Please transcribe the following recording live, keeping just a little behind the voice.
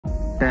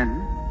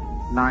10,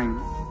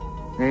 9,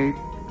 8,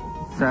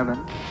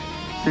 7,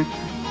 6,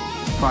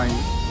 5,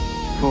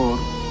 4,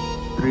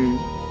 3,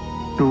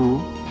 2,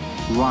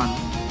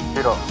 1,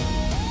 0.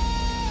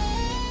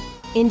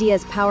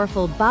 India's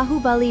powerful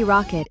Baahubali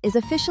rocket is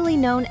officially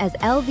known as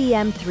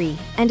LVM-3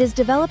 and is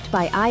developed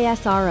by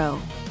ISRO.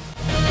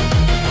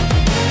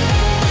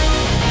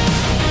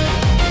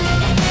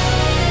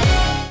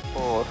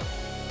 Four,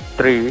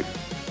 3,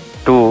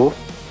 2,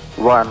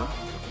 1,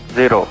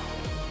 0.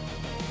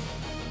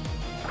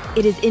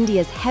 It is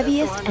India's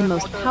heaviest and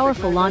most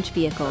powerful launch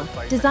vehicle,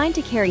 designed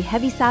to carry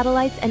heavy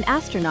satellites and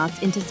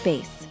astronauts into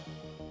space.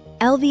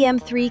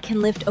 LVM-3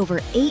 can lift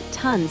over 8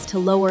 tons to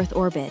low Earth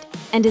orbit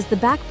and is the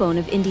backbone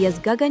of India's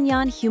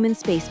Gaganyaan human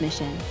space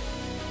mission.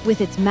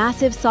 With its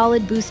massive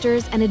solid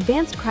boosters and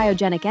advanced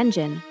cryogenic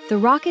engine, the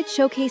rocket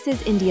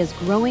showcases India's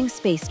growing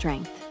space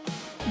strength.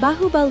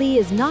 Baahubali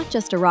is not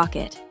just a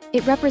rocket,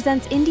 it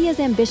represents India's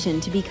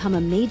ambition to become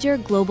a major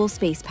global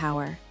space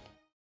power.